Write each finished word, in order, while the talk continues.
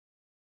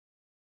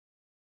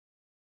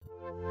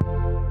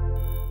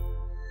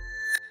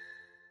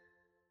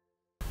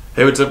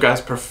Hey, what's up guys?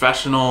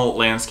 Professional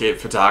landscape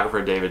photographer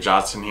David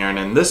Johnston here, and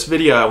in this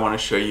video I want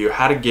to show you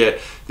how to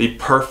get the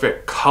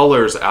perfect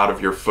colors out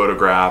of your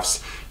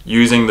photographs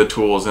using the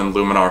tools in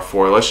Luminar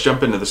 4. Let's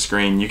jump into the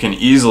screen. You can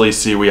easily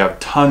see we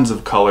have tons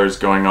of colors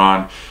going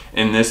on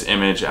in this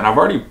image, and I've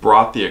already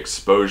brought the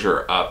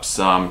exposure up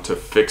some to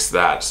fix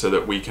that so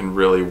that we can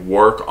really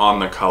work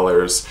on the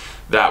colors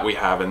that we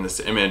have in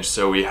this image.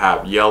 So we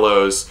have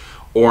yellows,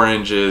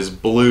 oranges,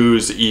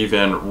 blues,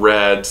 even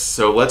reds.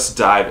 So let's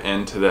dive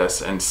into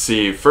this and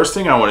see. First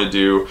thing I want to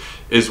do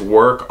is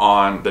work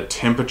on the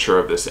temperature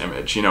of this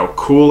image. You know,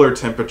 cooler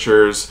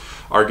temperatures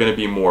are going to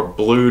be more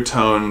blue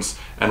tones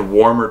and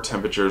warmer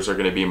temperatures are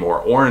going to be more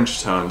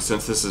orange tones.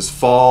 Since this is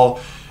fall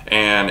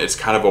and it's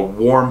kind of a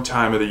warm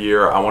time of the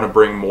year, I want to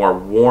bring more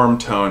warm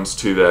tones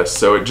to this,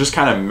 so it just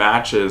kind of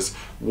matches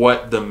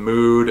what the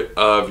mood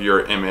of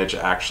your image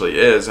actually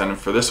is. And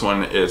for this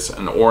one, it's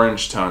an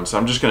orange tone, so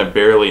I'm just going to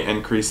barely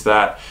increase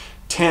that.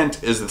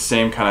 Tint is the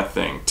same kind of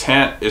thing.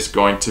 Tint is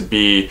going to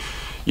be,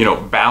 you know,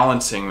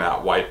 balancing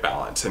that white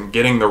balance and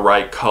getting the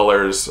right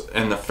colors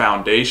in the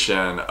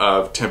foundation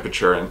of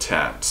temperature and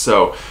tint.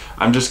 So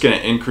I'm just going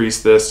to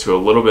increase this to a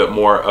little bit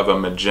more of a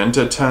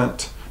magenta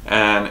tint,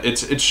 and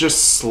it's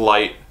just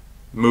slight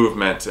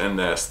movements in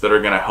this that are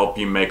going to help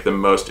you make the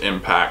most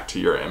impact to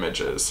your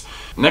images.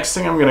 Next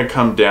thing, I'm going to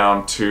come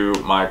down to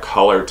my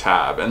color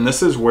tab, and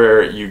this is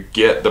where you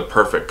get the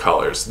perfect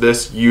colors.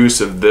 This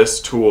use of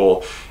this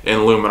tool in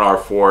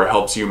Luminar 4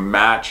 helps you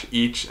match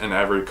each and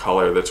every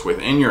color that's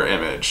within your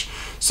image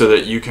so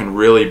that you can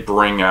really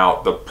bring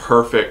out the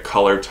perfect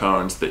color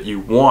tones that you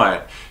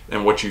want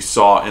and what you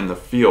saw in the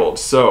field.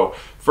 So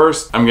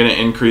first, I'm going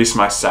to increase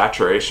my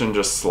saturation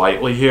just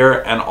slightly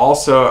here, and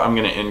also I'm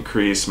going to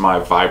increase my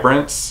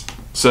vibrance.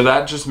 So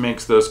that just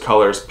makes those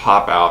colors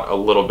pop out a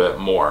little bit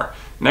more.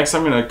 Next,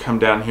 I'm going to come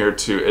down here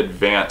to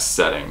advanced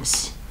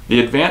settings. The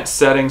advanced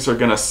settings are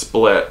going to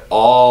split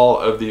all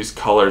of these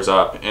colors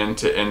up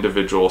into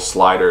individual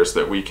sliders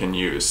that we can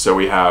use. So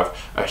we have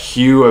a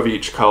hue of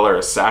each color,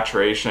 a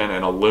saturation,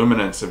 and a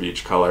luminance of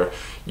each color.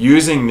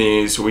 Using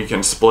these, we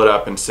can split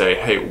up and say,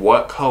 hey,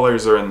 what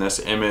colors are in this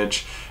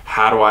image?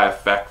 How do I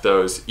affect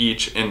those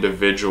each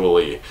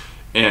individually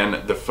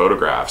in the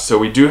photograph? So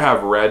we do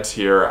have reds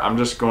here. I'm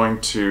just going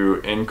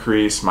to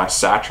increase my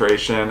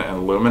saturation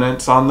and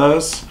luminance on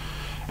those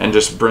and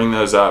just bring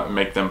those up and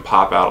make them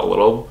pop out a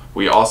little.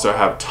 We also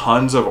have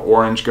tons of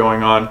orange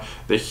going on.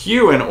 The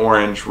hue in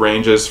orange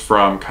ranges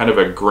from kind of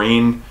a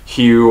green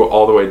hue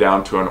all the way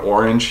down to an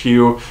orange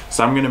hue.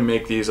 So I'm going to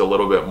make these a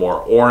little bit more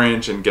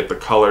orange and get the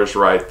colors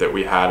right that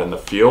we had in the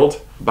field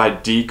by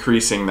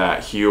decreasing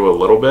that hue a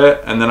little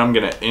bit. And then I'm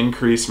going to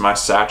increase my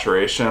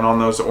saturation on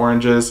those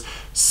oranges.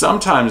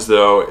 Sometimes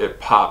though, it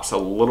pops a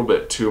little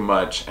bit too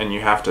much and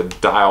you have to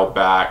dial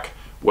back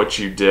what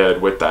you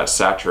did with that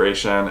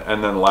saturation.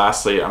 And then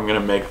lastly, I'm going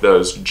to make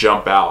those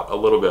jump out a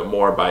little bit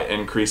more by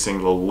increasing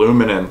the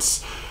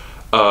luminance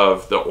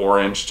of the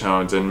orange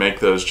tones and make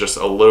those just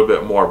a little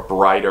bit more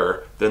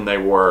brighter than they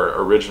were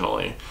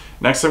originally.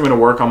 Next, I'm going to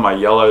work on my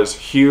yellows.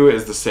 Hue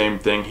is the same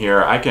thing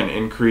here. I can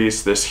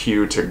increase this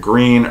hue to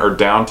green or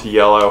down to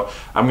yellow.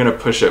 I'm going to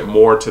push it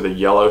more to the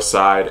yellow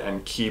side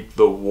and keep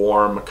the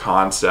warm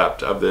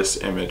concept of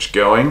this image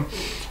going.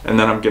 And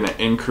then I'm going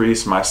to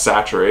increase my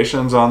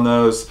saturations on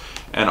those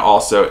and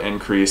also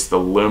increase the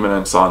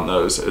luminance on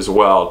those as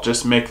well.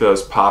 Just make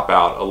those pop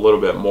out a little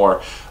bit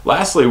more.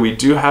 Lastly, we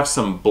do have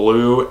some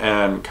blue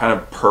and kind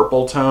of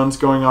purple tones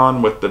going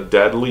on with the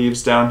dead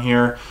leaves down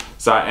here.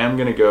 So I am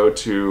going to go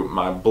to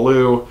my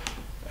blue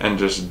and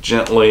just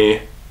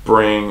gently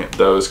bring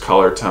those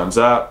color tones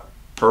up,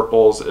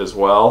 purples as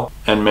well,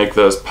 and make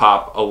those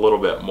pop a little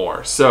bit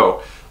more.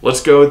 So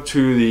let's go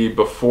to the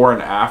before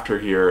and after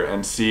here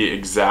and see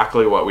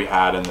exactly what we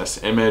had in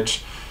this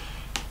image.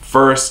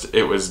 First,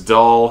 it was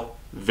dull,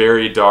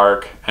 very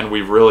dark, and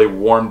we really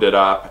warmed it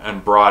up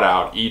and brought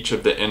out each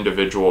of the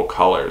individual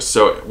colors.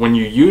 So when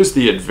you use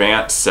the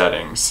advanced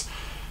settings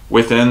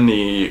within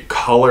the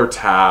color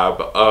tab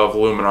of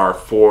Luminar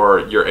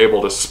 4, you're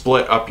able to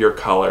split up your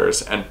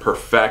colors and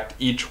perfect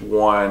each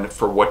one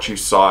for what you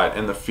saw it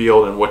in the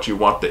field and what you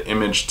want the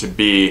image to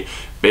be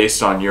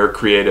based on your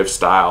creative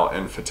style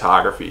in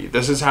photography.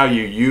 This is how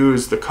you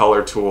use the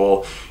color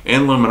tool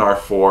in Luminar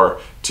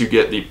 4 to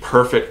get the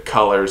perfect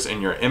colors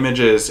in your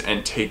images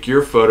and take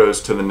your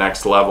photos to the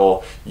next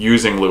level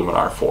using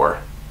Luminar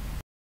 4.